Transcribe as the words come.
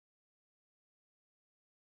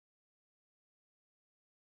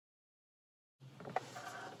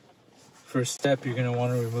First step, you're going to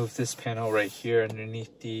want to remove this panel right here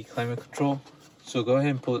underneath the climate control. So go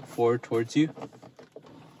ahead and pull it forward towards you.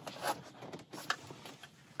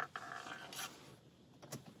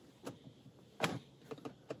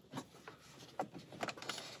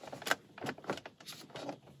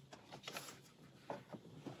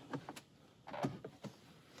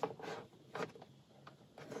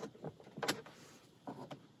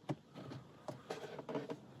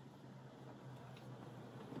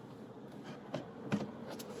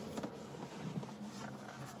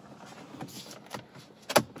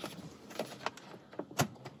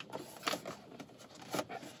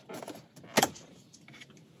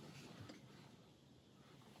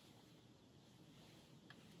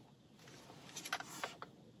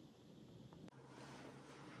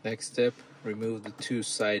 Next step, remove the two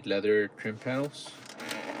side leather trim panels.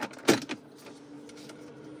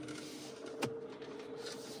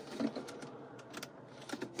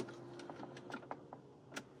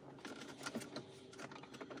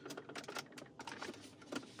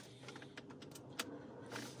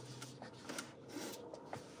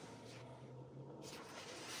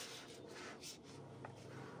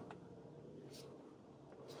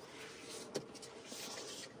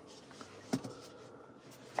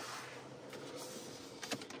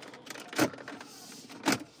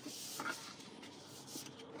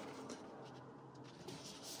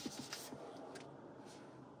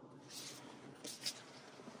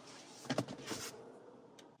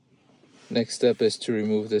 Next step is to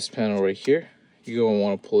remove this panel right here. You're going to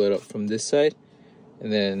want to pull it up from this side, and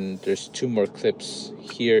then there's two more clips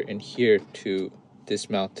here and here to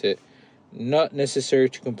dismount it. Not necessary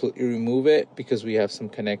to completely remove it because we have some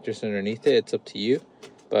connectors underneath it. It's up to you,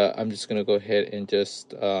 but I'm just going to go ahead and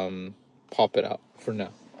just pop it out for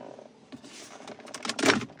now.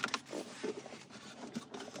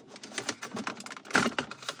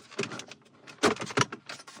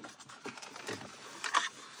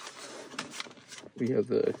 We have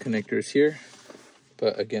the connectors here,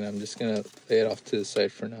 but again, I'm just gonna lay it off to the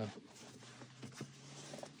side for now.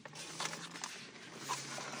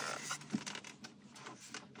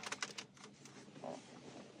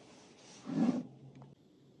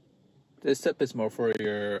 This step is more for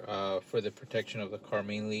your for the protection of the car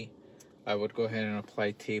mainly. I would go ahead and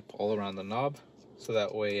apply tape all around the knob, so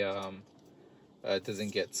that way it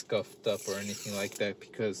doesn't get scuffed up or anything like that,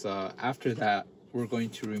 because after that we're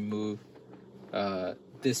going to remove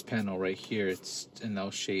this panel right here. It's in L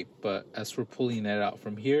shape, but as we're pulling it out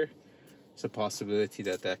from here, it's a possibility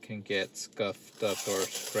that that can get scuffed up or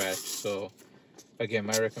scratched. So again,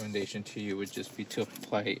 my recommendation to you would just be to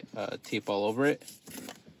apply tape all over it,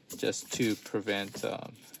 just to prevent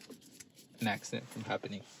an accident from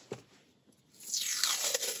happening.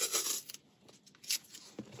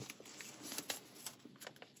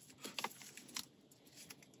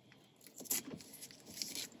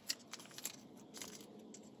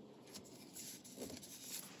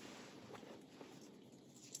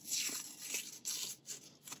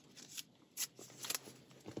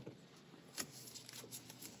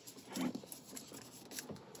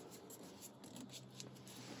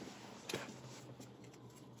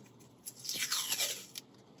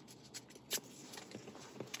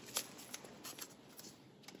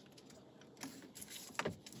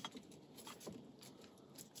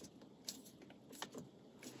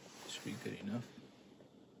 Be good enough.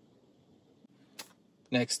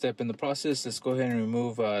 Next step in the process, let's go ahead and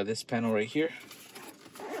remove this panel right here.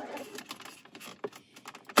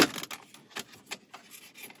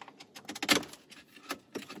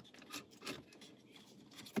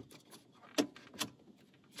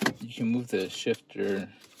 You can move the shifter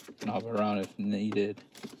knob around if needed.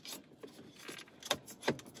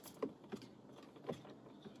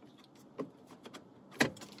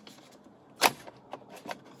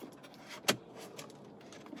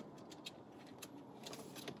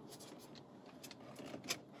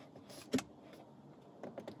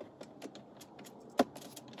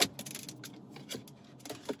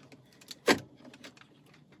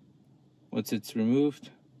 Once it's removed,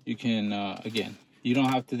 you can, again, you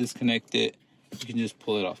don't have to disconnect it. You can just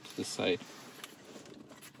pull it off to the side.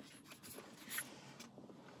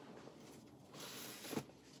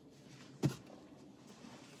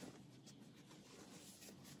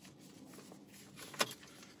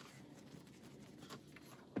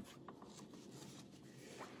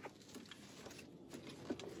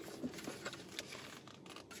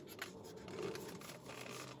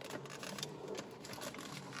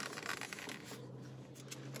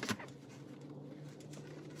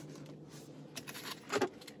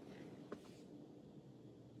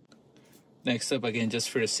 Next up, again, just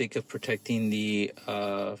for the sake of protecting the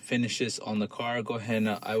finishes on the car, go ahead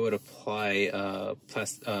and I would apply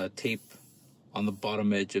tape on the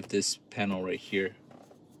bottom edge of this panel right here.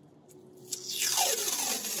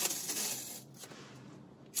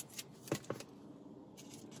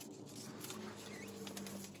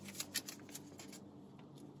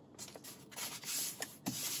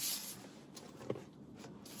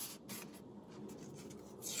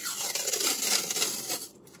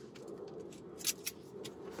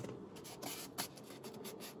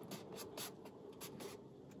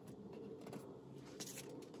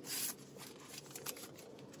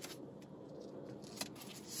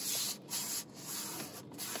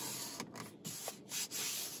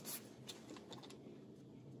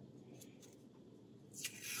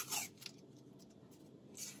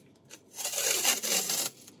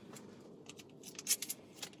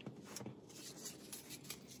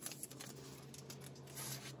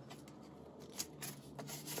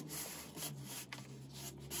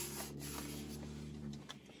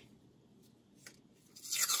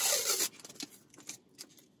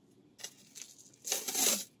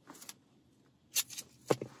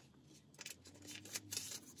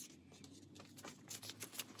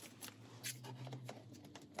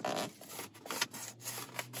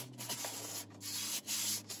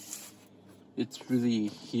 It's really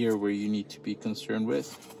here where you need to be concerned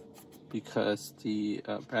with, because the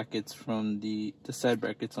brackets from the side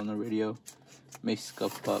brackets on the radio may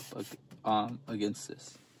scuff up against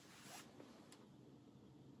this.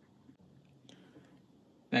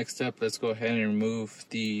 Next up, let's go ahead and remove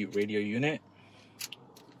the radio unit.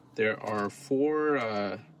 There are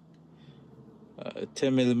four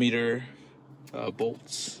 10mm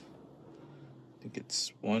bolts. I think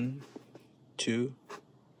it's 1, 2,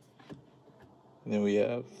 and then we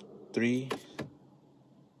have 3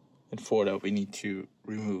 and 4 that we need to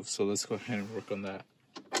remove. So let's go ahead and work on that.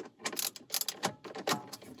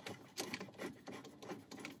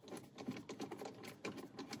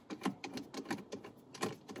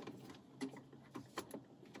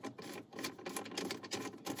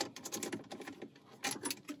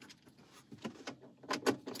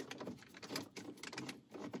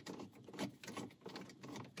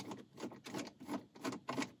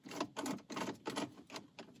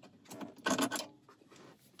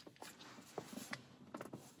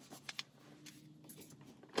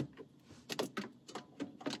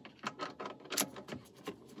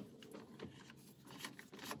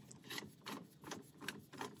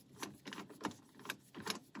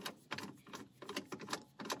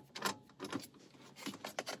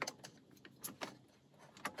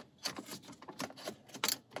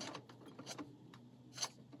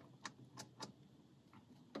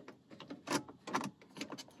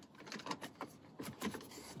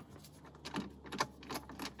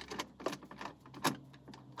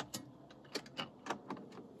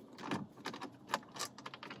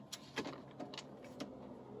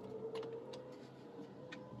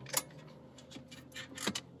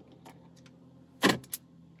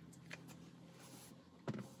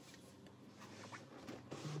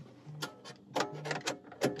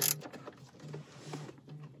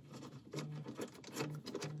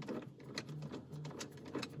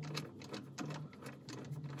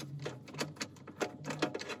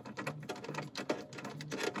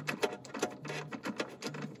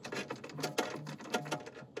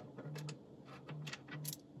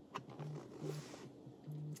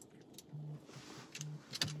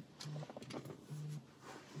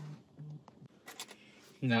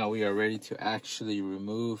 Now we are ready to actually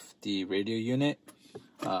remove the radio unit.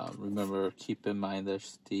 Remember, keep in mind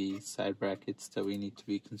there's the side brackets that we need to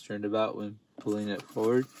be concerned about when pulling it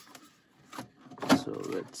forward. So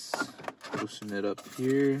let's loosen it up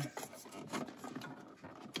here.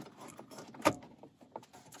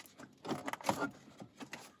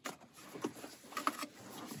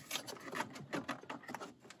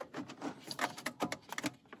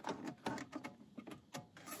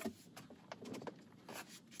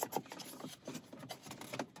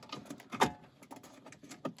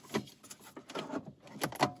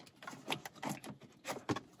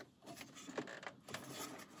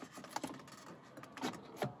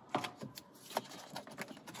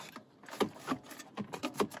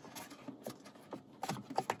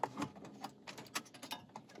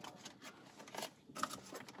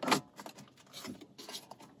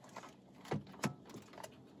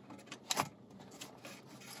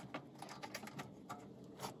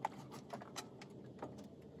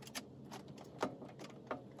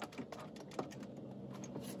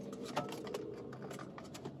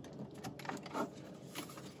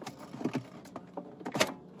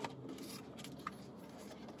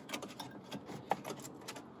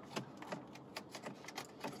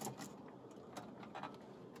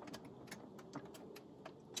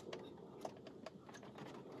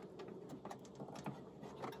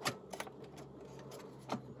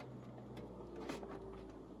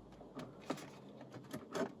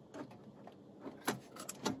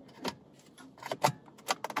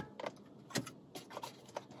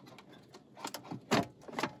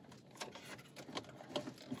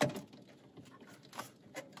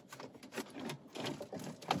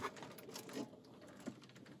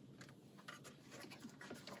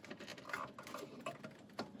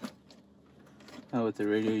 Now with the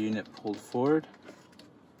radio unit pulled forward,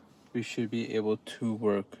 we should be able to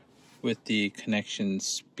work with the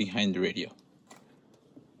connections behind the radio.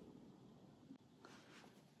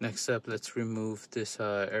 Next up, let's remove this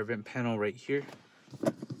air vent panel right here.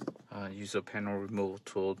 Use a panel removal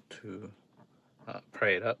tool to pry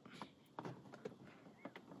it up.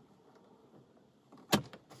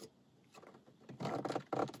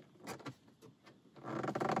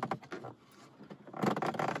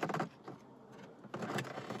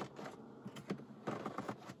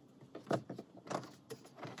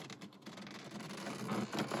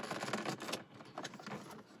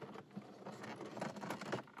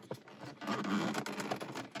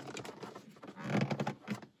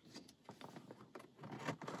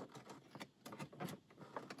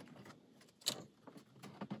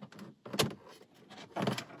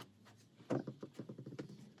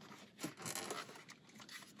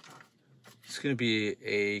 It's going to be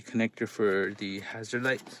a connector for the hazard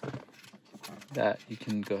lights that you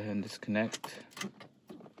can go ahead and disconnect.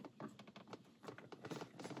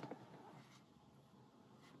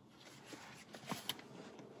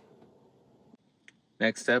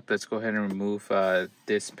 Next up, let's go ahead and remove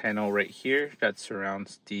this panel right here that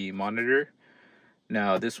surrounds the monitor.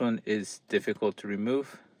 Now this one is difficult to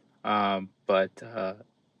remove, but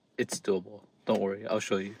it's doable. Don't worry, I'll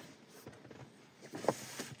show you.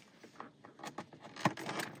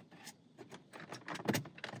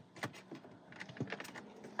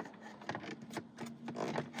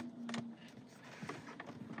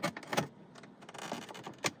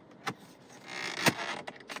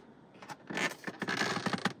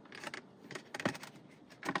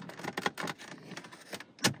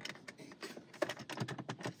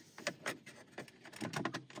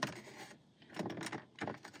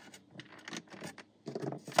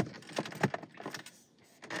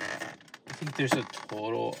 I think there's a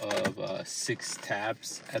total of 6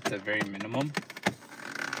 tabs at the very minimum,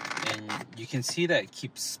 and you can see that it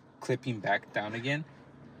keeps clipping back down again.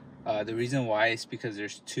 The reason why is because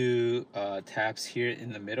there's 2 tabs here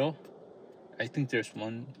in the middle. I think there's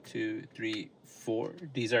 1, 2, 3, 4.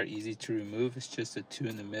 These are easy to remove. It's just the 2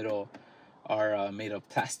 in the middle are made of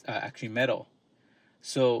actually metal.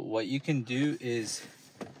 So what you can do is,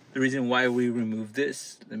 the reason why we remove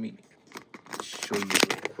this, let me show you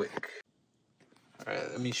real quick.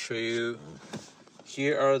 Alright, let me show you.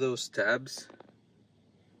 Here are those tabs.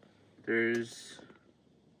 There's,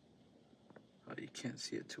 oh, you can't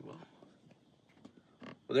see it too well.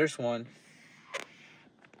 Well, there's 1,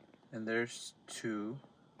 and there's 2.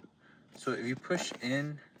 So if you push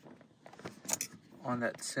in on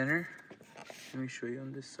that center, let me show you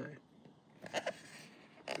on this side.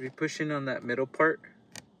 If you push in on that middle part,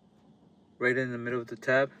 right in the middle of the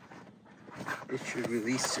tab, it should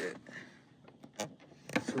release it.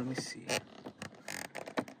 So let me see. Let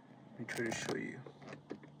me try to show you.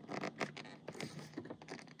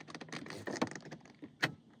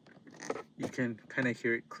 You can kind of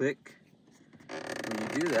hear it click. When you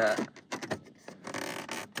do that,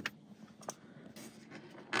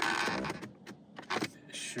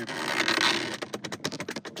 it should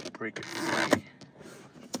break it free.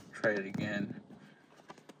 Try it again.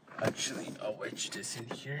 Actually, I'll wedge this in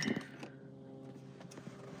here.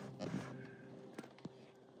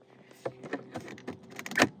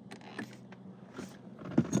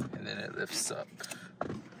 And then it lifts up.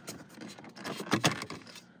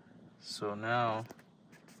 So now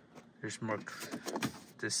there's more,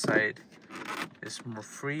 this side is more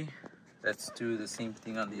free. Let's do the same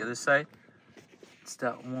thing on the other side. It's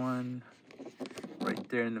that one right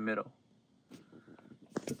there in the middle.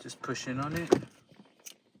 Just push in on it.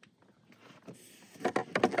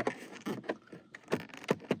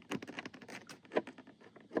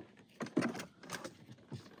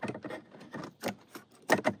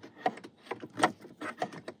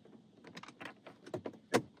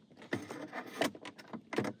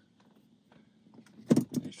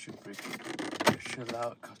 It should break it. It should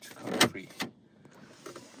allow it to come free.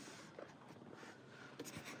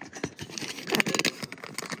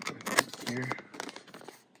 Here.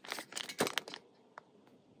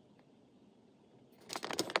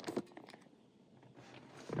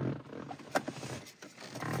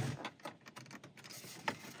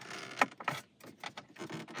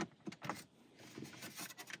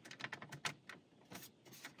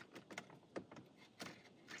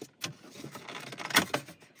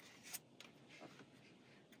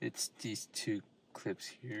 It's these 2 clips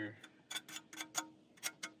here.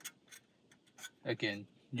 Again,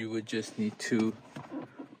 you would just need to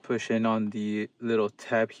push in on the little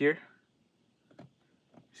tab here.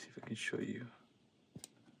 See if I can show you.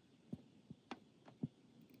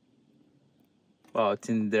 while it's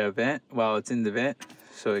in the vent,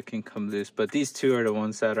 so it can come loose. But these two are the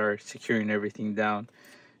ones that are securing everything down.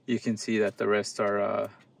 You can see that the rest are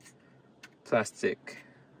plastic.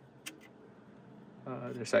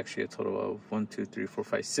 There's actually a total of 1, 2, 3, 4,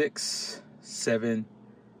 5, 6, 7,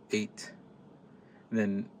 8. And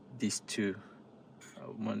then these two,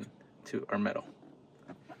 1, 2 are metal.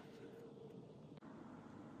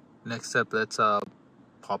 Next up, let's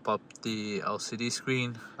pop up the LCD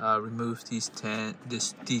screen. Remove these two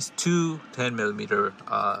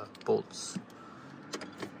 10mm bolts.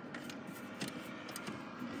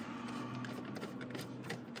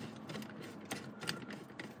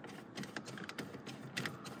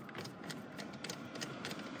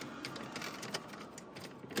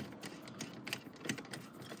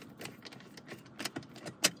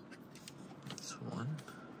 This one.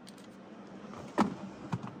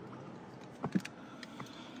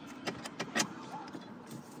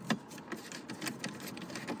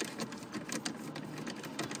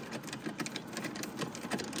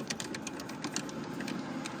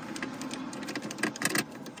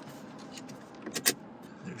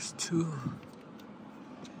 There's two.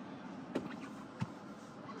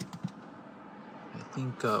 I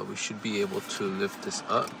think we should be able to lift this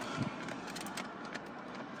up.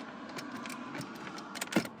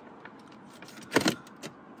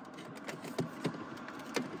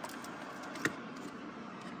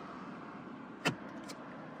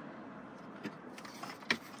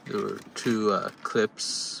 There are two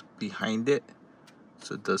clips behind it,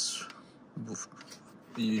 so it does move.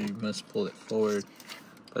 You must pull it forward,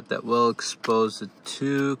 but that will expose the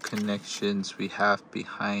two connections we have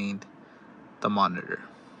behind the monitor.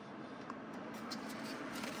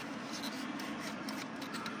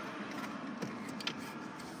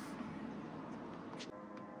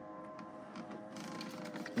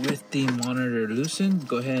 With the monitor loosened,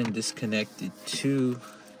 go ahead and disconnect the two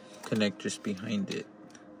connectors behind it.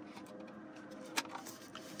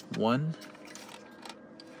 1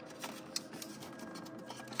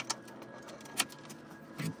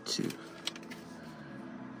 and 2.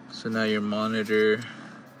 So now your monitor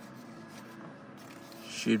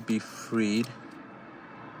should be freed.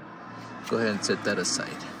 Go ahead and set that aside.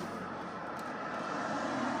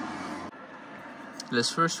 Let's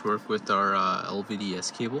first work with our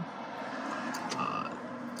LVDS cable.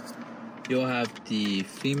 You'll have the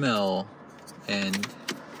female end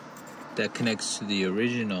that connects to the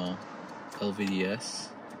original LVDS.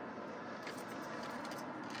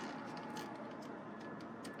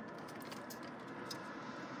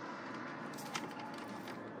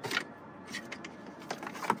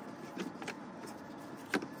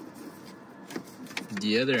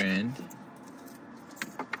 The other end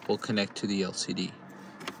will connect to the LCD.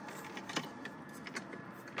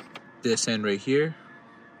 This end right here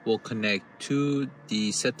will connect to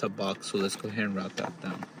the set-top box, so let's go ahead and route that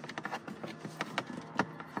down.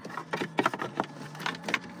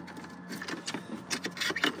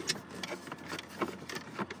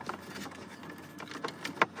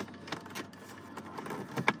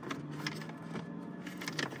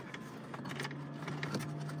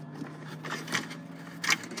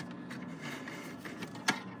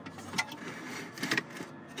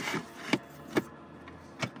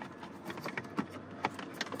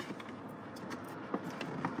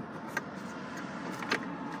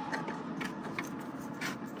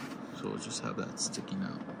 So we'll just have that sticking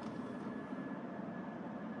out.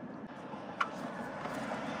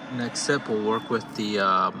 Next step, we'll work with the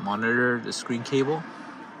monitor, the screen cable.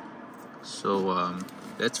 So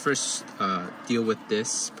let's first deal with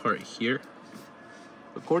this part here.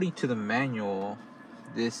 According to the manual,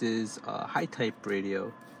 this is a high type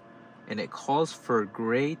radio, and it calls for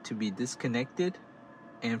gray to be disconnected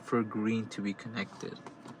and for green to be connected.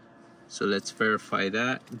 So let's verify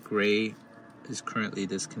that. Gray is currently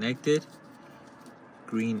disconnected,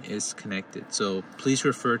 green is connected. So please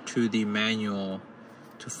refer to the manual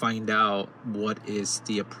to find out what is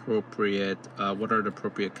the appropriate, what are the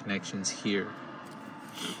appropriate connections here.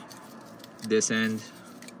 This end,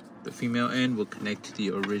 the female end, will connect to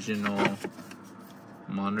the original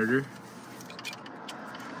monitor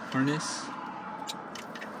harness.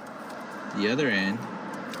 The other end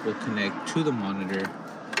will connect to the monitor.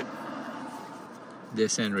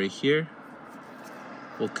 This end right here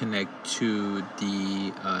will connect to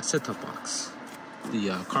the set-top box, the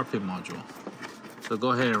CarPlay module. So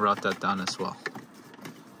go ahead and route that down as well.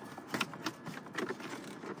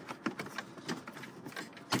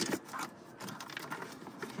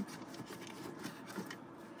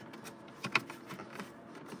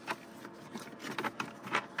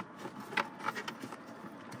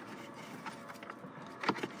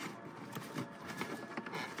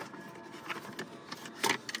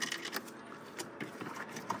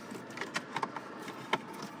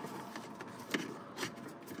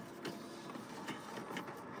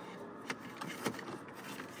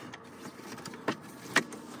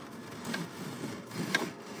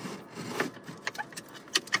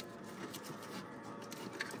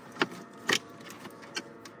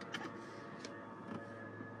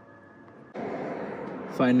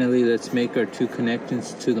 finally, let's make our 2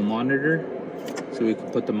 connections to the monitor so we can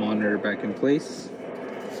put the monitor back in place.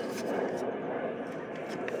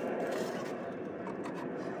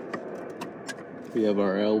 We have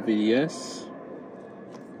our LVDS,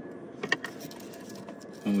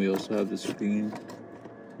 and we also have the screen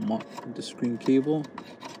cable.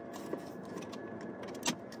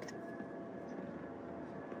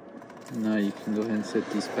 Now you can go ahead and set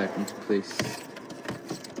these back into place.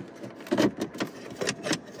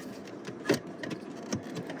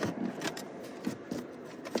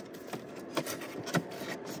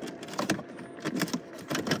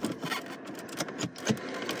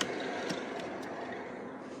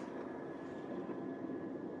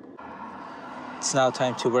 It's now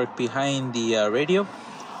time to work behind the radio.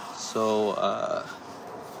 So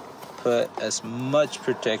put as much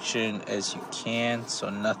protection as you can so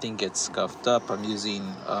nothing gets scuffed up. I'm using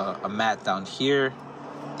a mat down here,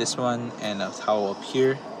 this one, and a towel up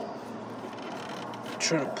here.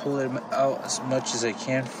 Try to pull it out as much as I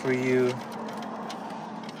can for you.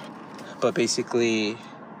 But basically,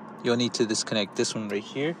 you'll need to disconnect this one right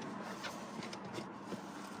here.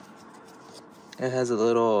 It has a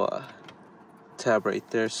little tab right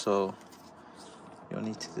there, so you'll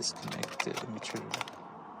need to disconnect it. Let me try to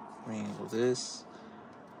re-angle this.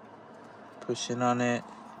 Push in on it.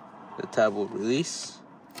 The tab will release.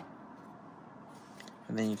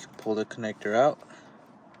 And then you can pull the connector out.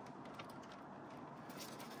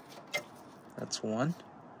 That's one.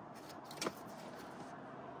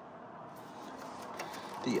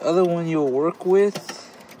 The other one you'll work with,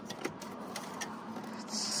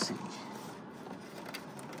 let's see.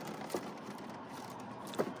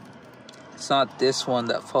 It's not this one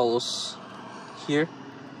that follows here,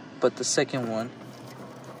 but the second one.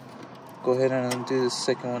 Go ahead and undo the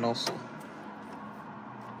second one also.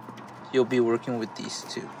 You'll be working with these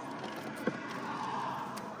two.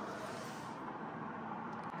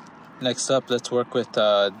 Next up, let's work with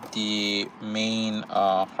the main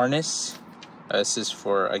harness. This is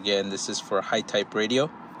for high type radio,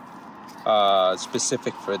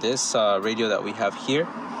 specific for this radio that we have here.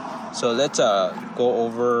 So let's go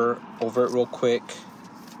over it real quick.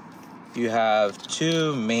 You have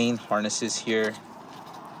 2 main harnesses here.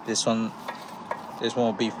 This one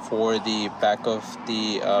will be for the back of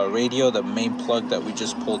the radio, the main plug that we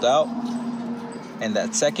just pulled out, and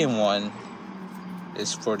that second one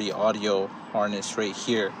is for the audio harness right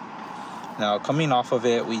here. Now, coming off of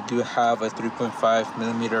it, we do have a 3.5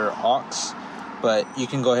 millimeter aux, but you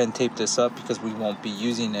can go ahead and tape this up because we won't be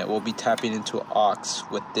using it. We'll be tapping into aux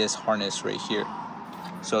with this harness right here.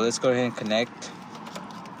 So let's go ahead and connect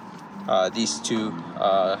these 2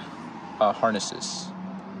 harnesses.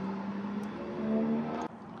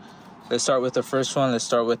 Let's start with the first one. Let's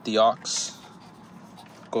start with the aux.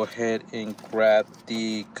 Go ahead and grab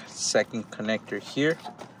the second connector here.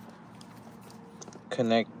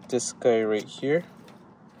 Connect this guy right here.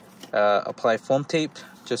 Apply foam tape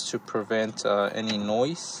just to prevent any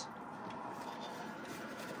noise.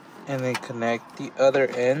 And then connect the other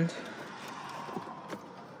end.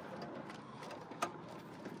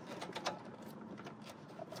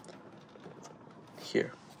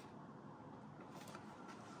 Here.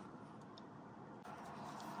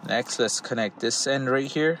 Next, let's connect this end right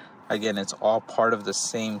here. Again, it's all part of the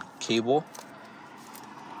same cable.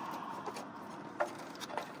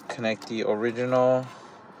 Connect the original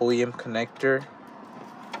OEM connector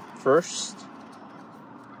first.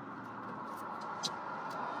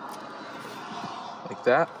 Like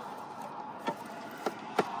that.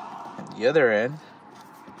 And the other end.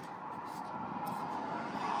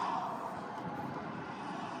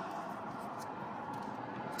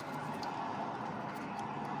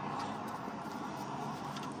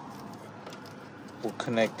 Will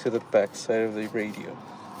connect to the back side of the radio.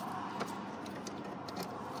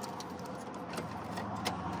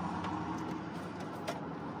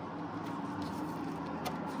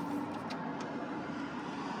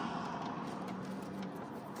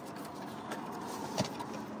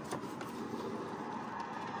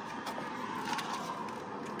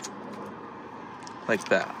 Like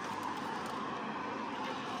that.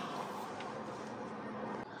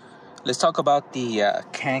 Let's talk about the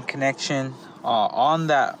CAN connection. On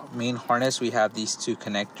that main harness, we have these 2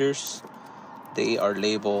 connectors. They are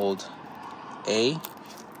labeled A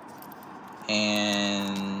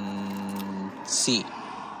and C.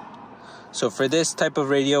 So for this type of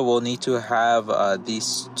radio, we'll need to have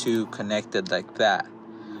these 2 connected like that.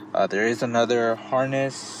 There is another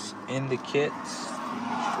harness in the kit. Let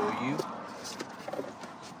me show you.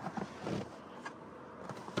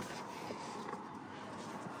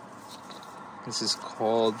 This is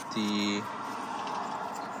called the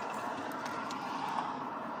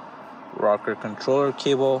rocker controller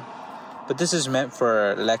cable, but this is meant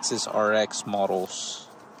for Lexus RX models,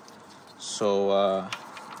 so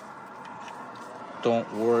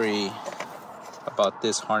don't worry about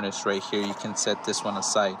this harness right here. You can set this one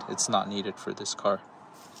aside. It's not needed for this car.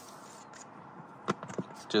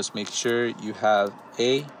 Just make sure you have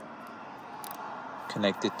A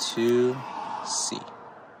connected to C.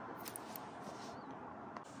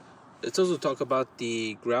 Let's also talk about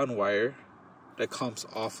the ground wire that comes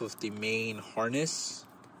off of the main harness.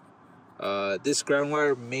 This ground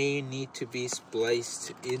wire may need to be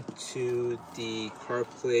spliced into the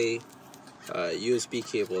CarPlay USB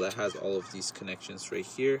cable that has all of these connections right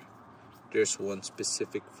here. There's one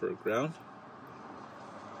specific for ground.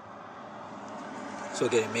 So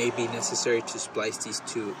again, it may be necessary to splice these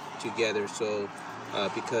two together. So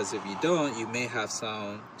because if you don't, you may have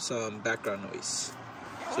some background noise.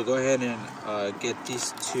 So go ahead and get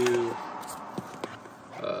these two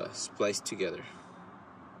spliced together.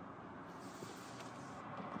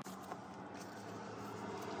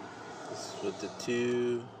 This is what the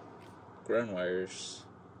two ground wires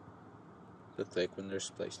look like when they're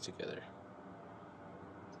spliced together.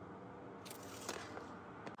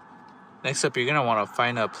 Next up, you're going to want to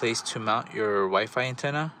find a place to mount your Wi-Fi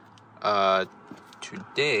antenna.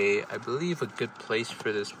 Today, I believe a good place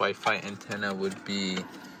for this Wi-Fi antenna would be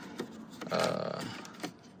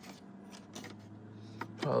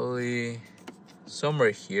probably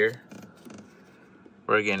somewhere here,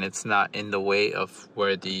 where again it's not in the way of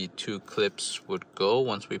where the two clips would go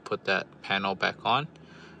once we put that panel back on.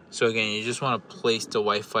 So again, you just want to place the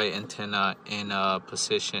Wi-Fi antenna in a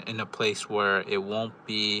position, in a place where it won't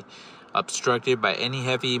be obstructed by any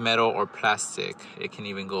heavy metal or plastic. It can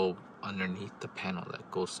even go underneath the panel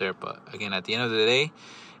that goes there, but again, at the end of the day,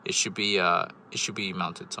 it should be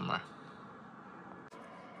mounted somewhere.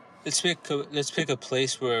 Let's pick a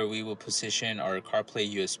place where we will position our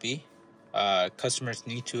CarPlay USB. Customers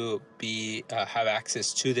need to have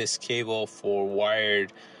access to this cable for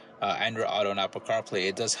wired Android Auto and Apple CarPlay.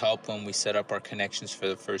 It does help when we set up our connections for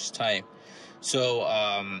the first time. So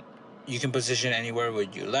you can position anywhere where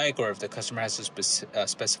you like, or if the customer has a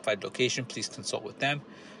specified location, please consult with them.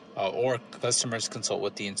 Or customers consult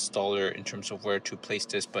with the installer in terms of where to place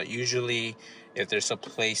this. But usually, if there's a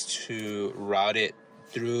place to route it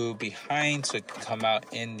through behind so it can come out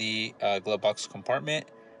in the glove box compartment,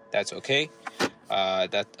 that's okay.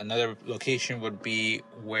 That another location would be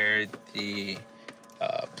where the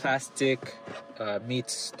plastic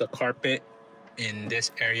meets the carpet in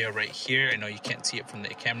this area right here. I know you can't see it from the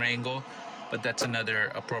camera angle, but that's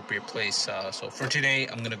another appropriate place. So for today,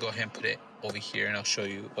 I'm gonna go ahead and put it over here, and I'll show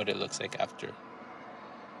you what it looks like after.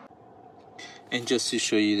 And just to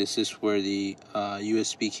show you, this is where the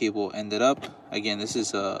USB cable ended up. Again, this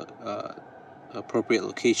is a appropriate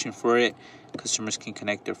location for it. Customers can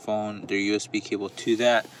connect their phone, their USB cable to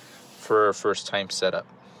that for a first time setup.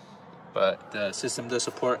 But the system does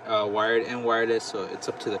support wired and wireless, so it's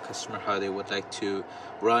up to the customer how they would like to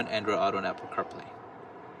run Android Auto and Apple CarPlay.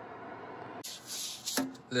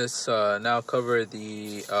 Let's now cover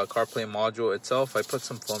the CarPlay module itself. I put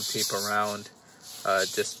some foam tape around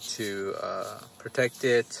just to protect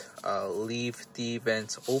it. Leave the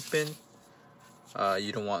vents open.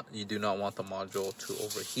 You do not want the module to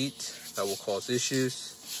overheat. That will cause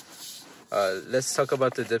issues. Let's talk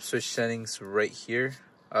about the dip switch settings right here.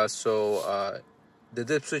 The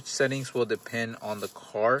dip switch settings will depend on the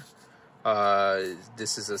car.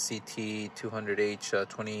 This is a CT200H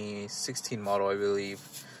 2016 model, I believe.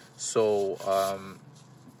 So,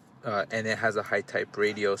 and it has a high type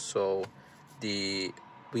radio. So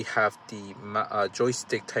we have the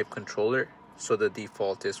joystick type controller. So the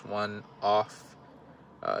default is 1 off,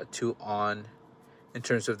 2 on. In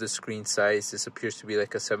terms of the screen size, this appears to be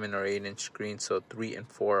like a 7 or 8 inch screen. So 3 and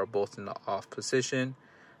 4 are both in the off position.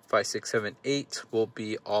 5, 6, 7, 8 will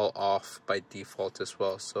be all off by default as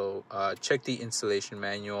well. So check the installation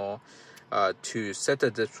manual to set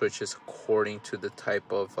the dip switches according to the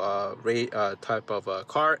type of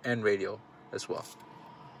car and radio as well.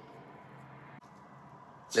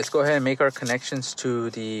 Let's go ahead and make our connections to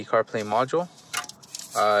the CarPlay module.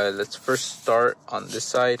 Let's first start on this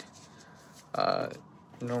side.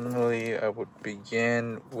 Normally I would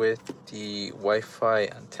begin with the Wi-Fi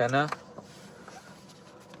antenna,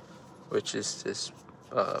 which is this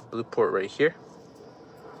blue port right here.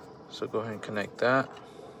 So go ahead and connect that.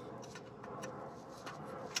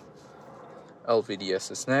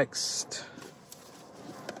 LVDS is next.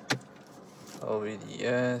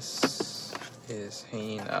 LVDS is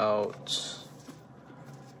hanging out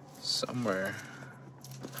somewhere.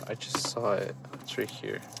 I just saw it. It's right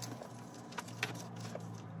here.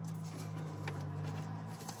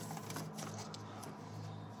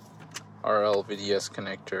 our LVDS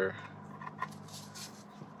connector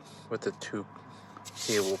with the 2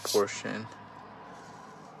 cable portion.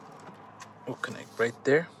 We'll connect right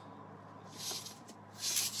there.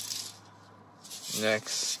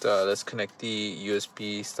 Next, let's connect the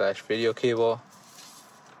USB/video cable.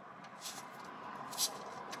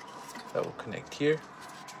 That will connect here.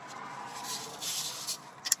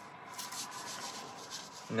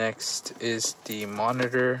 Next is the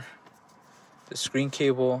monitor, the screen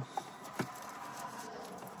cable.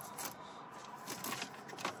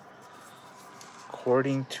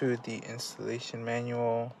 According to the installation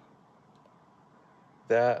manual,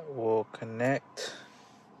 that will connect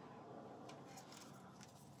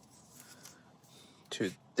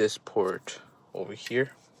to this port over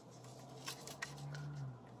here.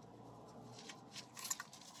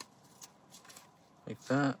 Like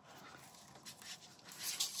that.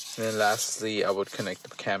 And then lastly, I would connect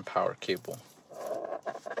the CAN power cable.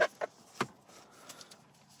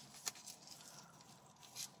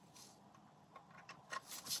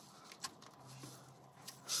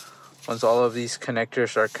 Once all of these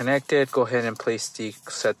connectors are connected, go ahead and place the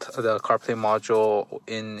CarPlay module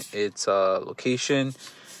in its location.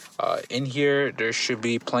 In here, there should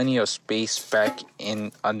be plenty of space back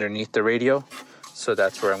in underneath the radio. So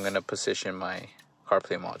that's where I'm going to position my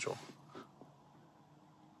CarPlay module.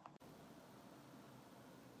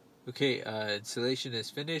 Okay, installation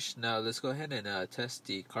is finished. Now let's go ahead and test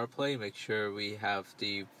the CarPlay. Make sure we have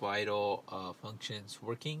the vital functions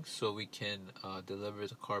working so we can deliver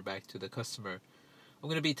the car back to the customer. I'm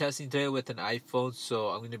going to be testing today with an iPhone, so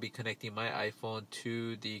I'm going to be connecting my iPhone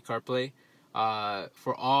to the CarPlay.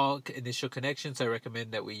 For all initial connections, I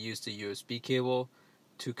recommend that we use the USB cable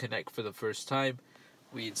to connect for the first time.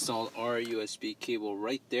 We installed our USB cable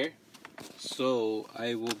right there. So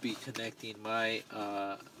I will be connecting my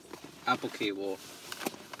Apple cable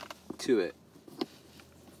to it.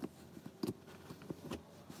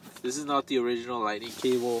 This is not the original lightning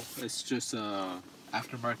cable, it's just a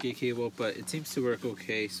aftermarket cable, but it seems to work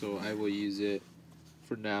okay, so I will use it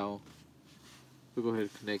for now. We'll go ahead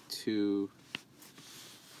and connect to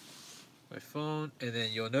my phone, and then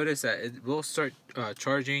you'll notice that it will start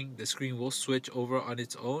charging. The screen will switch over on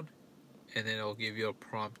its own, and then it'll give you a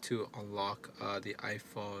prompt to unlock the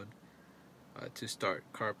iPhone to start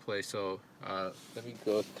CarPlay. So let me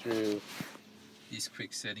go through these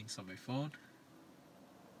quick settings on my phone.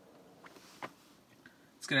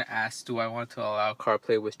 It's going to ask, do I want to allow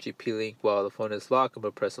CarPlay with GP Link while the phone is locked? I'm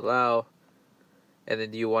going to press allow. And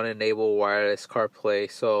then do you want to enable wireless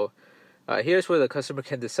CarPlay? So here's where the customer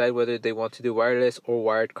can decide whether they want to do wireless or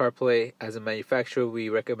wired CarPlay. As a manufacturer, we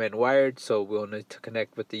recommend wired, so we'll need to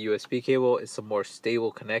connect with the USB cable. It's a more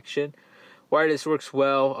stable connection. Wireless works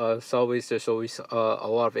well. There's always a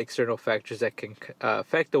lot of external factors that can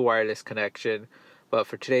affect the wireless connection, but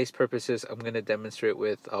for today's purposes, I'm going to demonstrate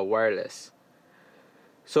with wireless.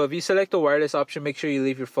 So if you select the wireless option, make sure you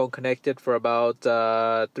leave your phone connected for about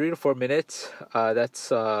 3 to 4 minutes. That's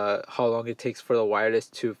how long it takes for the wireless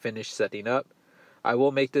to finish setting up. I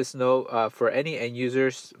will make this note for any end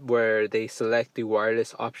users where they select the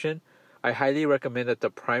wireless option. I highly recommend that the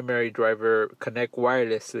primary driver connect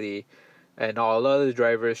wirelessly, and all other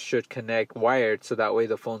drivers should connect wired, so that way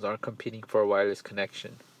the phones aren't competing for a wireless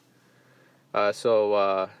connection.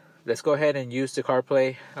 Let's go ahead and use the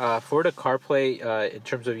CarPlay. For the CarPlay, in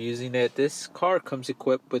terms of using it, this car comes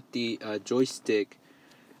equipped with the joystick.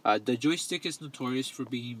 The joystick is notorious for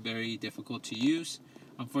being very difficult to use.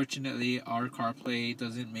 Unfortunately, our CarPlay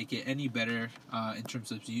doesn't make it any better in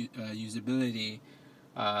terms of usability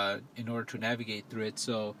in order to navigate through it.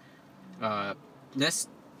 So let's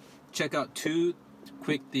check out 2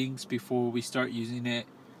 quick things before we start using it.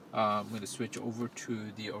 I'm going to switch over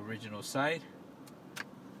to the original side.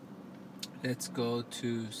 Let's go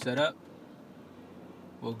to setup.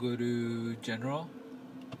 We'll go to general,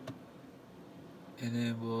 and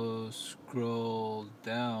then we'll scroll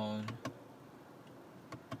down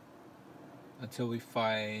until we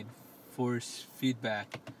find force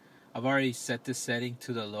feedback. I've already set the setting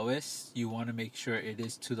to the lowest. You want to make sure it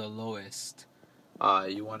is to the lowest.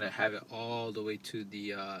 You want to have it all the way to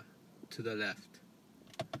the left.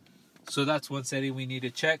 So that's one setting we need to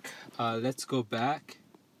check. Let's go back,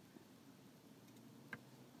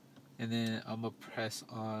 and then I'm gonna press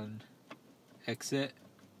on exit.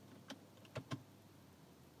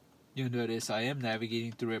 You'll notice I am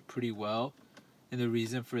navigating through it pretty well, and the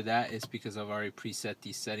reason for that is because I've already preset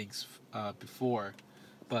these settings before.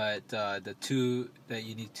 But the 2 that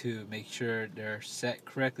you need to make sure they're set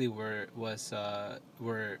correctly were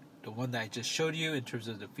the one that I just showed you in terms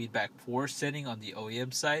of the feedback force setting on the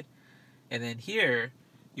OEM side, and then here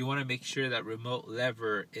you want to make sure that remote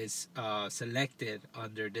lever is selected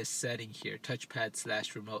under this setting here,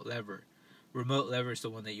 touchpad / remote lever. Remote lever is the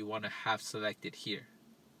one that you want to have selected here.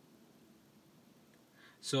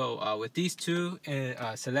 So with these two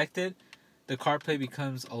selected, the CarPlay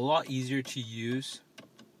becomes a lot easier to use.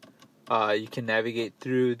 You can navigate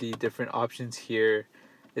through the different options here.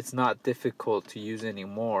 It's not difficult to use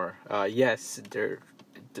anymore. Yes,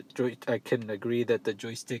 I can agree that the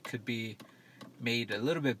joystick could be made a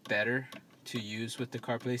little bit better to use with the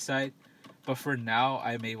CarPlay side, but for now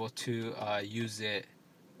I'm able to use it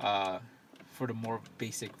for the more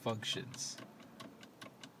basic functions.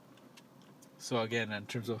 So again, in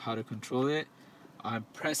terms of how to control it, I'm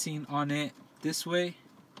pressing on it this way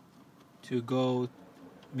to go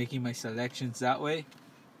making my selections that way,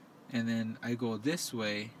 and then I go this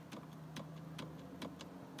way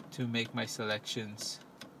to make my selections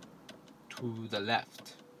to the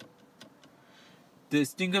left.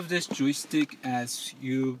 Think of this joystick as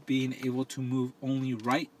you being able to move only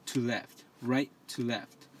right to left, right to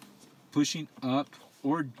left. Pushing up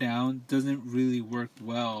or down doesn't really work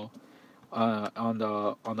well on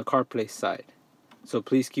the CarPlay side. So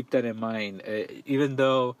please keep that in mind. Even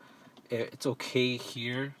though it's okay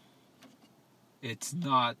here, it's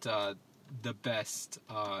not the best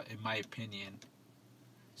in my opinion.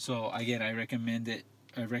 So again, I recommend it.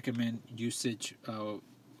 I recommend usage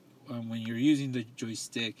when you're using the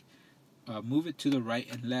joystick. Move it to the right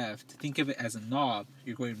and left. Think of it as a knob.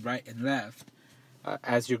 You're going right and left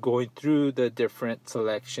as you're going through the different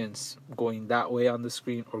selections, going that way on the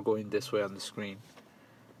screen or going this way on the screen.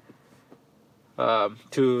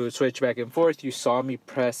 To switch back and forth, you saw me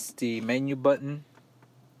press the menu button.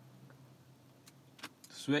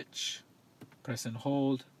 Switch, press and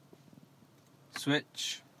hold,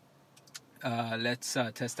 switch. Let's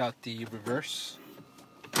test out the reverse.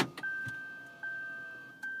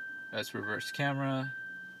 That's reverse camera.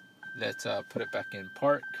 Let's put it back in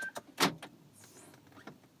park.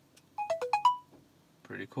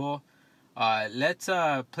 Pretty cool. Let's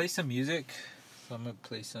play some music. So I'm gonna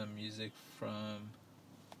play some music from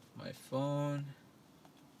my phone.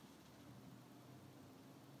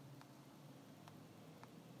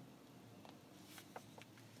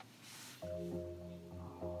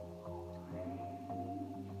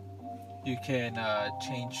 You can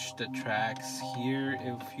change the tracks here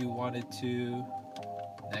if you wanted to.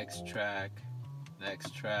 Next track,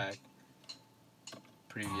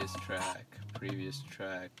 previous track.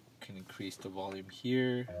 Can increase the volume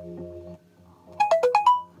here.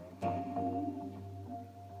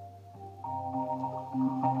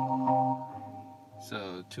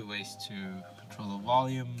 So 2 ways to control the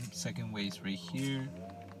volume. Second way is right here.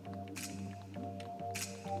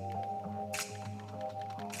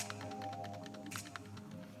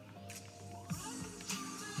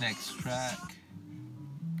 Next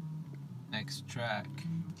track,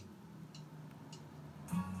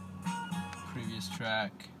 previous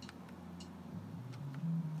track.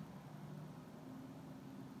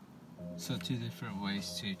 So 2 different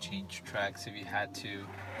ways to change tracks. If you had to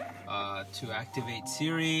activate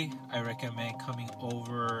Siri, I recommend coming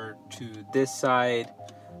over to this side,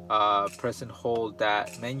 press and hold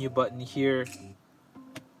that menu button here.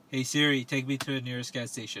 Hey Siri, take me to the nearest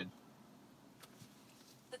gas station.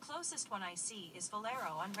 The closest one I see is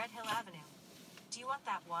Valero on Red Hill Avenue. Do you want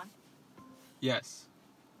that one? Yes.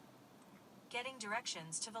 Getting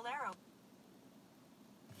directions to Valero.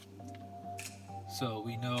 So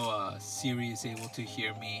we know Siri is able to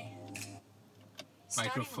hear me.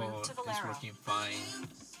 Microphone is working fine.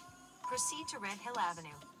 Proceed to Red Hill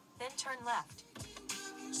Avenue, then turn left.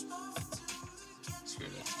 Sure,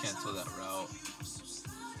 let's cancel that route.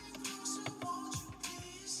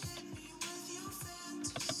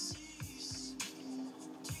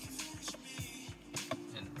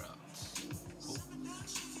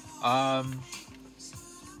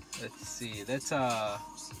 Let's see. Let's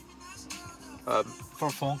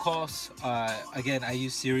for phone calls. Again, I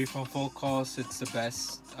use Siri for phone calls. It's the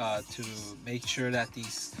best to make sure that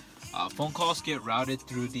these phone calls get routed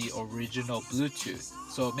through the original Bluetooth.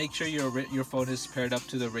 So make sure your phone is paired up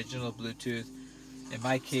to the original Bluetooth. In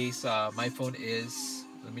my case, my phone is.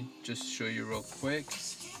 Let me just show you real quick.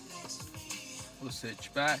 We'll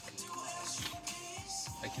switch back.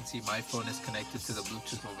 I can see my phone is connected to the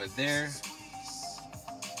Bluetooth over there.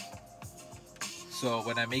 So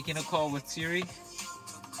when I'm making a call with Siri,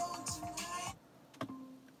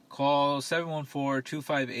 call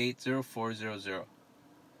 714-258-0400.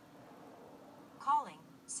 Calling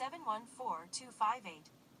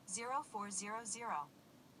 714-258-0400.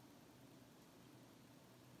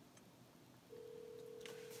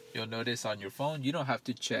 You'll notice on your phone, you don't have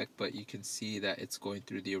to check, but you can see that it's going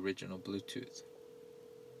through the original Bluetooth.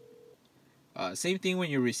 Same thing when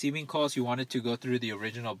you're receiving calls, you want it to go through the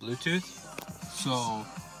original Bluetooth. So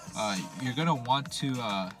you're going to want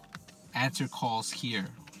to answer calls here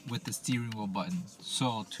with the steering wheel button.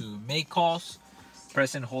 So to make calls,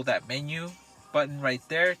 press and hold that menu button right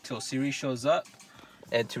there till Siri shows up.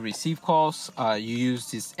 And to receive calls, you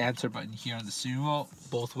use this answer button here on the steering wheel.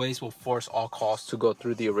 Both ways will force all calls to go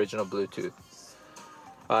through the original Bluetooth.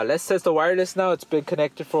 Let's test the wireless now. It's been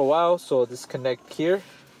connected for a while, so disconnect here.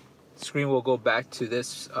 Screen will go back to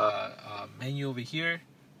this menu over here.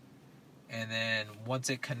 And then once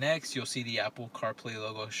it connects, you'll see the Apple CarPlay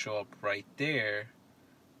logo show up right there.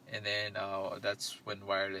 And then that's when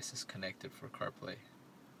wireless is connected for CarPlay.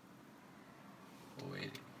 We'll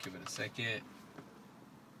wait, give it a second.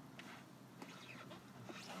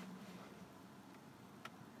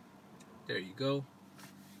 There you go.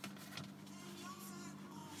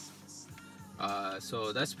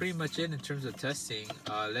 So that's pretty much it in terms of testing.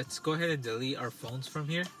 Let's go ahead and delete our phones from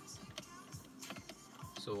here.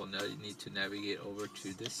 So we'll now need to navigate over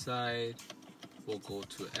to this side. We'll go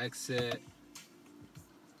to exit.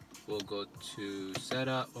 We'll go to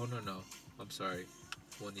setup. Oh no, I'm sorry.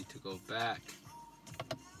 We'll need to go back.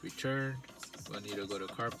 Return. We'll need to go to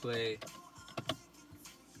CarPlay.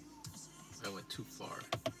 I went too far.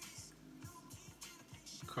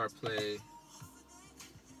 CarPlay.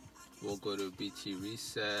 We'll go to BT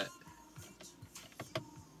reset.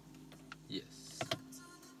 Yes.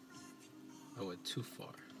 I went too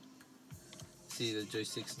far. See, the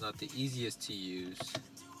joystick's not the easiest to use.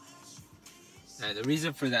 And the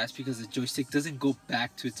reason for that is because the joystick doesn't go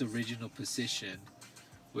back to its original position,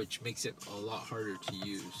 which makes it a lot harder to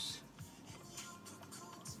use.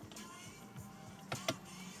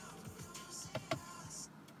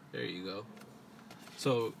 There you go.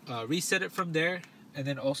 So reset it from there, and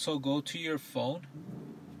then also go to your phone.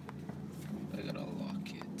 I gotta lock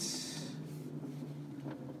it.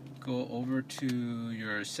 Go over to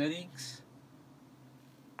your settings.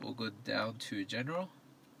 We'll go down to general.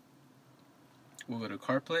 We'll go to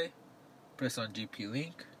CarPlay. Press on GP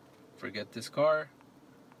Link. Forget this car.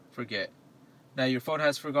 Forget. Now your phone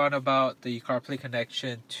has forgotten about the CarPlay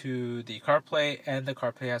connection to the CarPlay, and the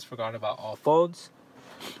CarPlay has forgotten about all phones.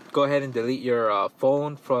 Go ahead and delete your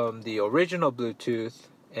phone from the original Bluetooth,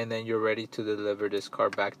 and then you're ready to deliver this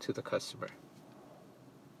car back to the customer.